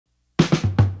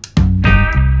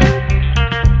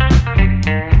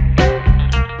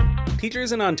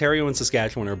Teachers in Ontario and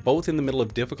Saskatchewan are both in the middle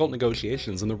of difficult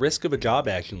negotiations and the risk of a job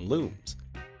action looms.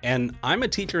 And I'm a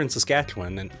teacher in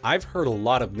Saskatchewan and I've heard a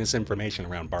lot of misinformation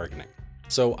around bargaining.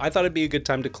 So I thought it'd be a good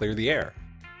time to clear the air.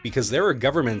 Because there are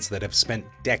governments that have spent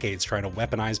decades trying to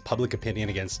weaponize public opinion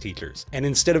against teachers. And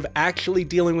instead of actually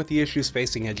dealing with the issues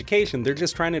facing education, they're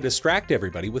just trying to distract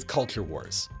everybody with culture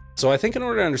wars. So I think in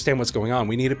order to understand what's going on,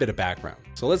 we need a bit of background.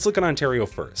 So let's look at Ontario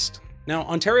first. Now,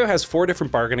 Ontario has 4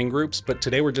 different bargaining groups, but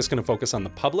today we're just going to focus on the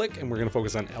public and we're going to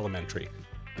focus on elementary.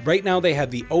 Right now they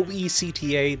have the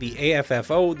OECTA, the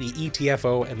AFFO, the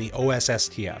ETFO, and the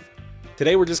OSSTF.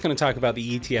 Today we're just going to talk about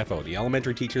the ETFO, the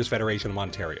Elementary Teachers Federation of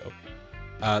Ontario.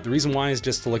 The reason why is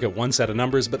just to look at one set of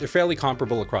numbers, but they're fairly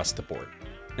comparable across the board.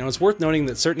 Now, it's worth noting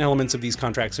that certain elements of these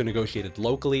contracts are negotiated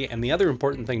locally, and the other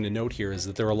important thing to note here is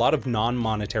that there are a lot of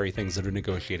non-monetary things that are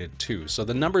negotiated too. So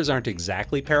the numbers aren't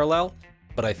exactly parallel,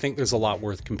 but I think there's a lot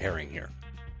worth comparing here.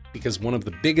 Because one of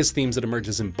the biggest themes that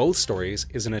emerges in both stories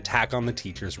is an attack on the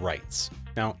teacher's rights.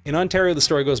 Now, in Ontario, the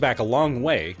story goes back a long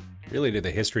way, really to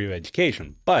the history of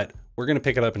education, but we're going to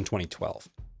pick it up in 2012.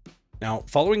 Now,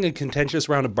 following a contentious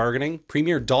round of bargaining,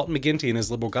 Premier Dalton McGuinty and his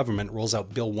Liberal government rolls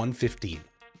out Bill 115,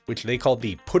 which they called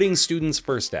the Putting Students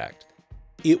First Act.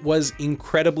 It was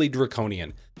incredibly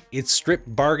draconian. It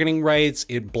stripped bargaining rights,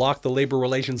 it blocked the Labor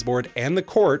Relations Board and the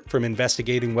court from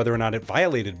investigating whether or not it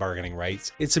violated bargaining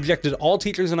rights. It subjected all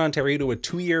teachers in Ontario to a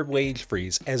 2-year wage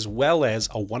freeze, as well as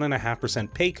a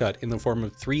 1.5% pay cut in the form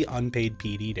of 3 unpaid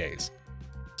PD days.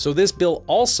 So this bill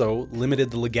also limited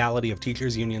the legality of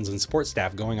teachers' unions and support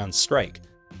staff going on strike.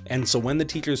 And so when the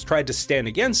teachers tried to stand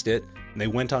against it, and they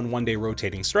went on 1-day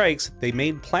rotating strikes, they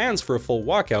made plans for a full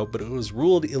walkout, but it was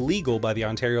ruled illegal by the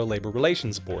Ontario Labor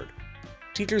Relations Board.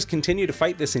 Teachers continued to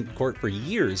fight this in court for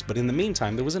years, but in the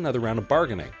meantime, there was another round of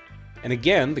bargaining. And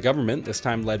again, the government, this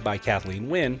time led by Kathleen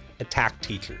Wynne, attacked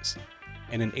teachers.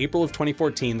 And in April of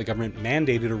 2014, the government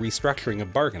mandated a restructuring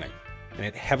of bargaining, and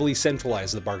it heavily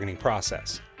centralized the bargaining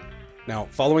process. Now,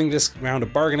 following this round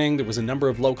of bargaining, there was a number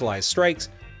of localized strikes.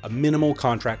 A minimal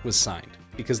contract was signed,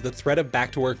 because the threat of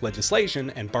back-to-work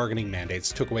legislation and bargaining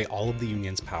mandates took away all of the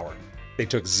union's power. They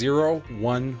took 0,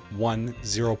 1, 1,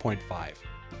 0.5.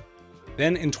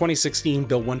 Then in 2016,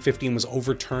 Bill 115 was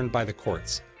overturned by the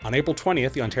courts. On April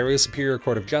 20th, the Ontario Superior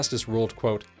Court of Justice ruled,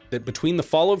 quote, that between the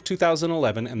fall of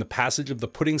 2011 and the passage of the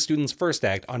Putting Students First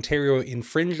Act, Ontario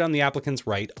infringed on the applicant's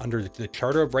right under the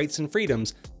Charter of Rights and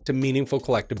Freedoms to meaningful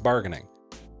collective bargaining.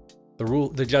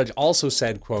 The judge also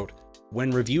said, quote,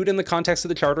 when reviewed in the context of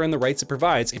the Charter and the rights it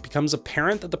provides, it becomes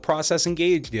apparent that the process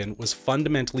engaged in was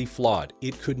fundamentally flawed.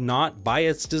 It could not, by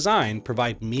its design,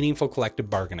 provide meaningful collective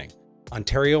bargaining.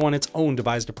 Ontario on its own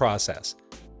devised a process.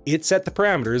 It set the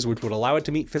parameters which would allow it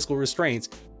to meet fiscal restraints.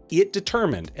 It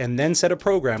determined and then set a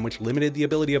program which limited the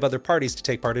ability of other parties to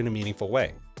take part in a meaningful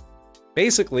way.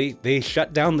 Basically, they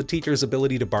shut down the teachers'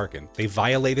 ability to bargain. They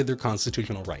violated their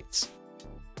constitutional rights.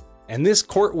 And this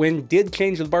court win did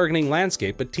change the bargaining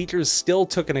landscape, but teachers still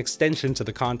took an extension to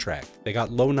the contract. They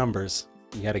got low numbers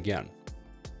yet again.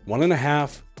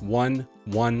 1.5, 1,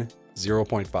 1,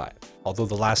 0.5, although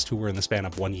the last 2 were in the span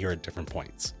of 1 year at different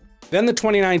points. Then the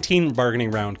 2019 bargaining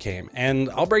round came, and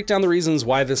I'll break down the reasons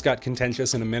why this got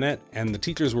contentious in a minute, and the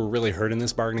teachers were really hurt in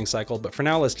this bargaining cycle, but for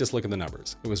now, let's just look at the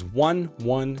numbers. It was 1,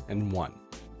 1, and 1.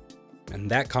 And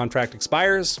that contract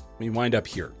expires, we wind up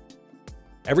here.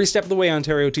 Every step of the way,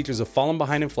 Ontario teachers have fallen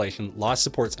behind inflation, lost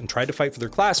supports, and tried to fight for their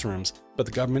classrooms, but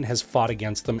the government has fought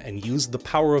against them and used the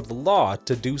power of the law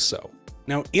to do so.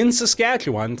 Now, in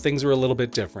Saskatchewan, things are a little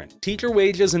bit different. Teacher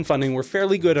wages and funding were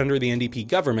fairly good under the NDP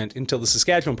government until the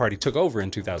Saskatchewan Party took over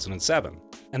in 2007.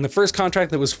 And the first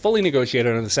contract that was fully negotiated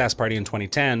under the Sask Party in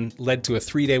 2010 led to a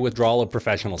 3-day withdrawal of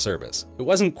professional service. It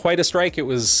wasn't quite a strike, it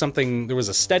was something, there was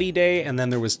a study day and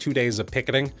then there was 2 days of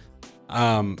picketing,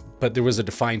 but there was a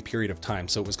defined period of time,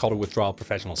 so it was called a withdrawal of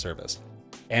professional service.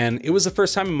 And it was the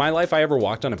first time in my life I ever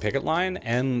walked on a picket line,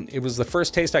 and it was the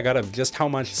first taste I got of just how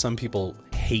much some people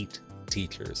hate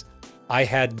teachers. I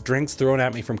had drinks thrown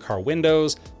at me from car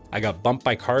windows, I got bumped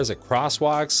by cars at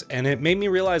crosswalks, and it made me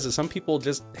realize that some people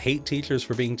just hate teachers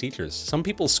for being teachers. Some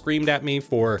people screamed at me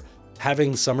for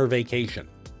having summer vacation.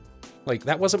 Like,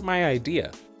 that wasn't my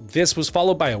idea. This was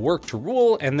followed by a work to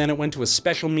rule, and then it went to a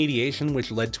special mediation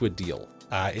which led to a deal.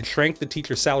 It shrank the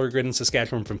teacher salary grid in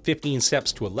Saskatchewan from 15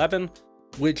 steps to 11,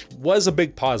 which was a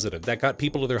big positive. That got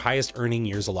people to their highest earning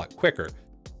years a lot quicker.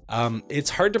 It's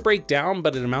hard to break down,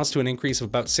 but it amounts to an increase of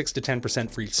about 6 to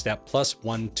 10% for each step, plus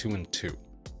 1, 2, and 2.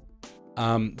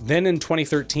 Then in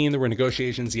 2013, there were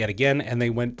negotiations yet again, and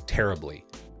they went terribly.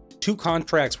 2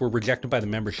 contracts were rejected by the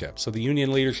membership. So the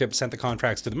union leadership sent the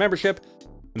contracts to the membership.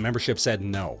 The membership said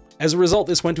no. As a result,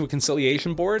 this went to a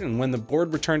conciliation board, and when the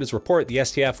board returned its report, the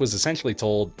STF was essentially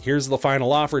told, here's the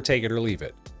final offer, take it or leave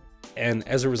it. And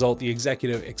as a result, the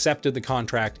executive accepted the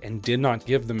contract and did not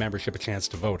give the membership a chance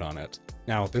to vote on it.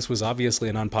 Now, this was obviously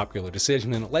an unpopular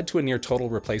decision, and it led to a near total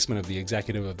replacement of the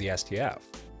executive of the STF.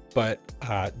 But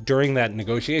during that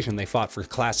negotiation, they fought for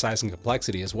class size and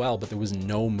complexity as well, but there was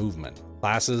no movement.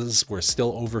 Classes were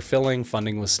still overfilling,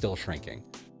 funding was still shrinking.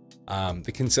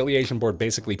 The conciliation board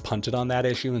basically punted on that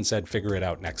issue and said, figure it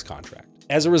out next contract.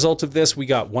 As a result of this, we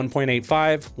got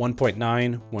 1.85,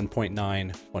 1.9,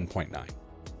 1.9, 1.9.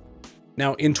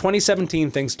 Now, in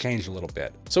 2017, things changed a little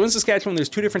bit. So in Saskatchewan, there's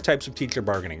two different types of teacher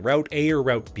bargaining, Route A or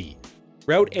Route B.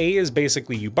 Route A is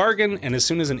basically you bargain, and as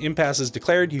soon as an impasse is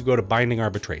declared, you go to binding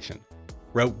arbitration.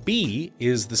 Route B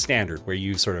is the standard, where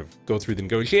you sort of go through the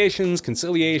negotiations,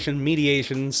 conciliation,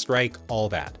 mediation, strike, all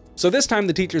that. So this time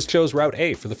the teachers chose Route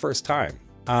A for the first time,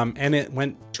 and it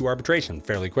went to arbitration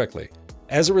fairly quickly.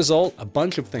 As a result, a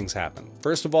bunch of things happened.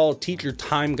 First of all, teacher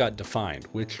time got defined,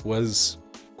 which was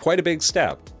quite a big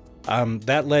step.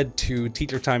 That led to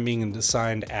teacher time being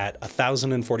assigned at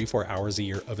 1,044 hours a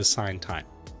year of assigned time.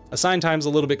 Assigned time is a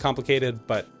little bit complicated,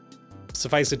 but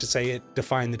suffice it to say it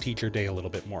defined the teacher day a little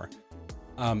bit more.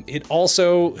 It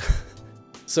also,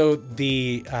 so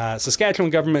the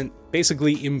Saskatchewan government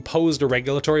basically imposed a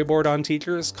regulatory board on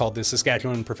teachers called the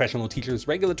Saskatchewan Professional Teachers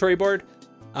Regulatory Board.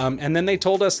 And then they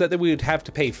told us that we would have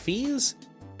to pay fees.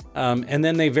 And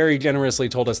then they very generously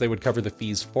told us they would cover the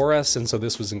fees for us. And so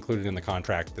this was included in the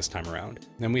contract this time around.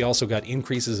 Then we also got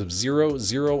increases of 0,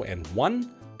 0, and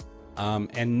 1.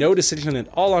 And no decision at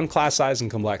all on class size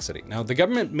and complexity. Now, the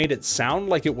government made it sound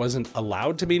like it wasn't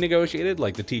allowed to be negotiated,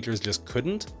 like the teachers just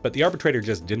couldn't, but the arbitrator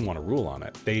just didn't want to rule on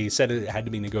it. They said it had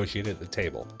to be negotiated at the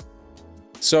table.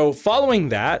 So following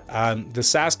that, the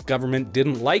Sask government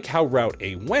didn't like how Route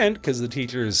A went because the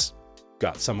teachers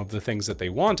got some of the things that they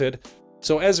wanted.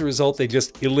 So as a result, they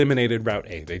just eliminated Route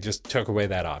A. They just took away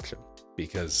that option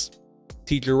because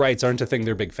teacher rights aren't a thing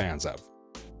they're big fans of.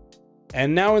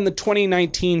 And now in the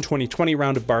 2019-2020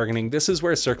 round of bargaining, this is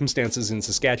where circumstances in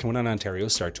Saskatchewan and Ontario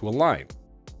start to align.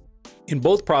 In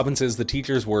both provinces, the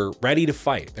teachers were ready to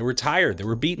fight. They were tired, they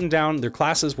were beaten down, their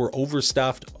classes were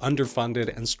overstuffed,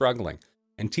 underfunded, and struggling,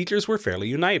 and teachers were fairly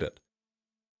united.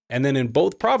 And then in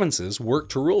both provinces, work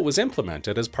to rule was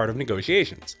implemented as part of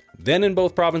negotiations. Then in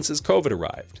both provinces, COVID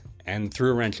arrived and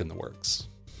threw a wrench in the works.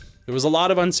 There was a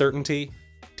lot of uncertainty.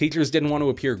 Teachers didn't want to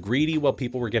appear greedy while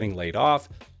people were getting laid off.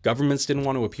 Governments didn't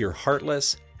want to appear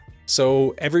heartless.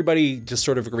 So everybody just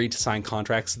sort of agreed to sign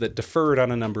contracts that deferred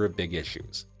on a number of big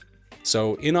issues.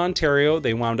 So in Ontario,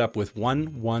 they wound up with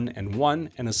 1, 1, and 1,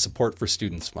 and a support for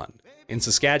students fund. In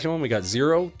Saskatchewan, we got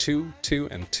 0, 2, 2,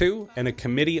 and 2, and a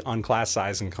committee on class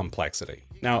size and complexity.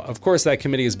 Now, of course, that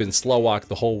committee has been slow walked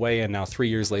the whole way, and now 3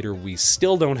 years later, we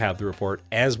still don't have the report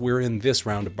as we're in this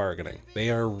round of bargaining. They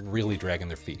are really dragging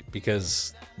their feet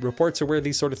because reports are where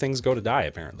these sort of things go to die,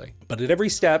 apparently. But at every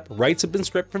step, rights have been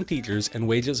stripped from teachers and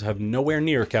wages have nowhere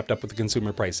near kept up with the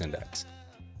Consumer Price Index.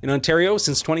 In Ontario,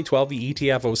 since 2012, the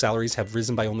ETFO salaries have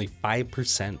risen by only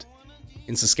 5%.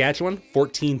 In Saskatchewan,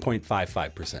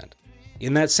 14.55%.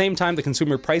 In that same time, the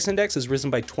Consumer Price Index has risen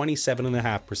by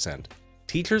 27.5%.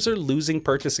 Teachers are losing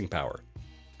purchasing power.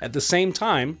 At the same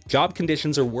time, job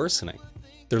conditions are worsening.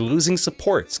 They're losing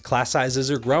supports, class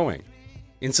sizes are growing.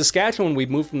 In Saskatchewan,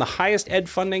 we've moved from the highest ed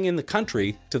funding in the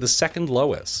country to the second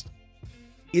lowest.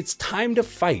 It's time to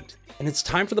fight, and it's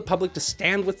time for the public to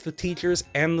stand with the teachers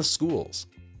and the schools.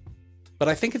 But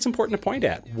I think it's important to point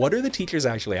at, what are the teachers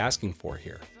actually asking for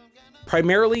here?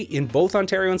 Primarily, in both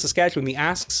Ontario and Saskatchewan, the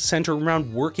asks center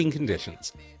around working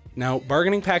conditions. Now,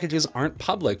 bargaining packages aren't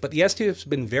public, but the STF has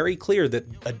been very clear that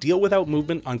a deal without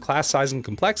movement on class size and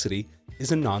complexity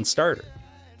is a non-starter.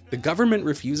 The government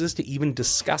refuses to even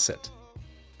discuss it.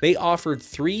 They offered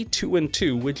 3, 2, and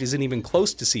 2, which isn't even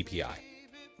close to CPI.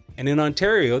 And in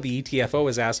Ontario, the ETFO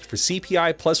has asked for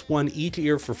CPI plus 1 each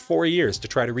year for 4 years to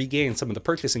try to regain some of the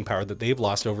purchasing power that they've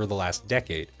lost over the last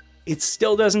decade. It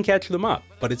still doesn't catch them up,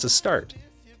 but it's a start.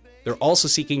 They're also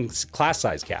seeking class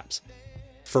size caps.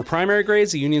 For primary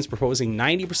grades, the union's proposing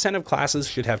 90% of classes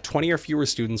should have 20 or fewer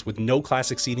students with no class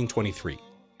exceeding 23.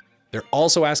 They're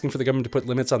also asking for the government to put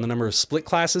limits on the number of split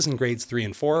classes in grades 3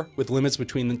 and 4, with limits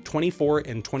between 24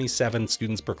 and 27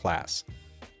 students per class.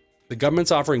 The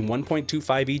government's offering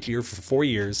 1.25 each year for 4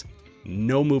 years,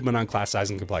 no movement on class size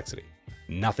and complexity.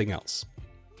 Nothing else.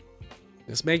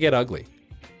 This may get ugly.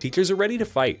 Teachers are ready to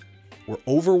fight. We're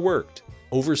overworked,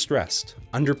 overstressed,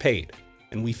 underpaid,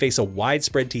 and we face a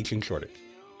widespread teaching shortage.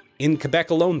 In Quebec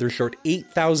alone, they're short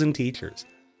 8,000 teachers.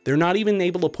 They're not even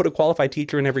able to put a qualified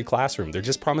teacher in every classroom. They're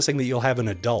just promising that you'll have an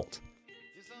adult.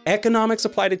 Economics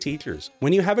apply to teachers.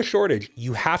 When you have a shortage,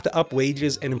 you have to up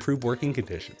wages and improve working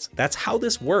conditions. That's how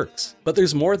this works. But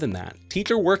there's more than that.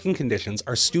 Teacher working conditions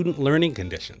are student learning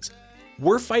conditions.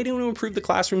 We're fighting to improve the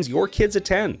classrooms your kids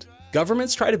attend.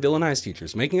 Governments try to villainize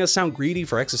teachers, making us sound greedy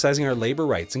for exercising our labor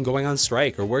rights and going on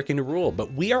strike or working to rule.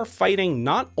 But we are fighting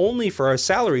not only for our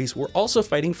salaries, we're also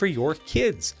fighting for your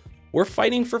kids. We're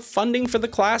fighting for funding for the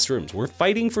classrooms. We're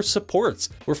fighting for supports.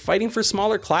 We're fighting for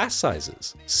smaller class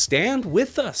sizes. Stand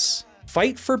with us.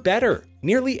 Fight for better.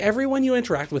 Nearly everyone you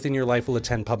interact with in your life will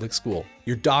attend public school.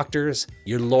 Your doctors,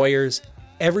 your lawyers,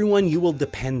 everyone you will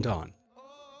depend on.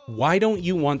 Why don't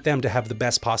you want them to have the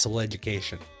best possible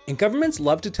education? And governments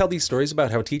love to tell these stories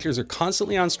about how teachers are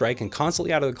constantly on strike and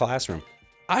constantly out of the classroom.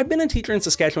 I've been a teacher in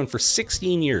Saskatchewan for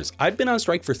 16 years. I've been on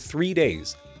strike for 3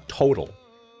 days total.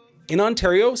 In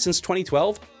Ontario, since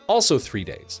 2012, also 3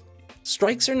 days.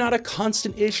 Strikes are not a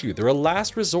constant issue, they're a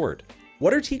last resort.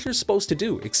 What are teachers supposed to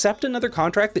do? Accept another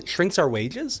contract that shrinks our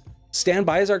wages? Stand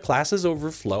by as our classes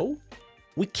overflow?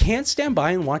 We can't stand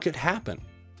by and watch it happen.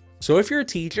 So if you're a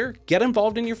teacher, get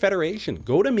involved in your federation,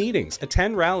 go to meetings,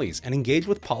 attend rallies, and engage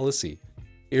with policy.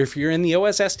 If you're in the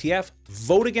OSSTF,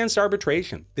 vote against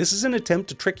arbitration. This is an attempt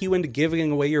to trick you into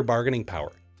giving away your bargaining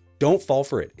power. Don't fall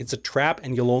for it. It's a trap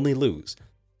and you'll only lose.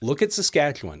 Look at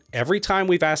Saskatchewan. Every time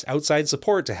we've asked outside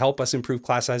support to help us improve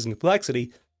class size and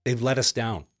complexity, they've let us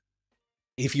down.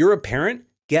 If you're a parent,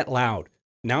 get loud.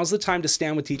 Now's the time to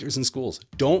stand with teachers in schools.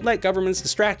 Don't let governments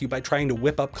distract you by trying to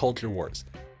whip up culture wars.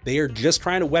 They are just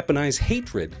trying to weaponize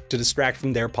hatred to distract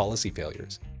from their policy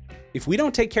failures. If we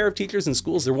don't take care of teachers in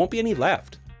schools, there won't be any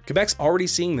left. Quebec's already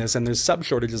seeing this and there's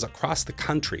sub-shortages across the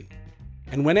country.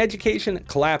 And when education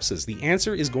collapses, the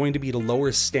answer is going to be to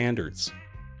lower standards.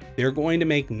 They're going to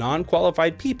make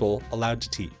non-qualified people allowed to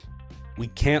teach. We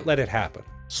can't let it happen.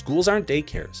 Schools aren't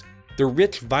daycares. They're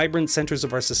rich, vibrant centers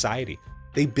of our society.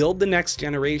 They build the next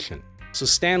generation. So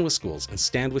stand with schools and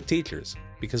stand with teachers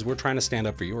because we're trying to stand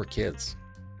up for your kids.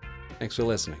 Thanks for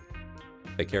listening.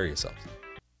 Take care of yourselves.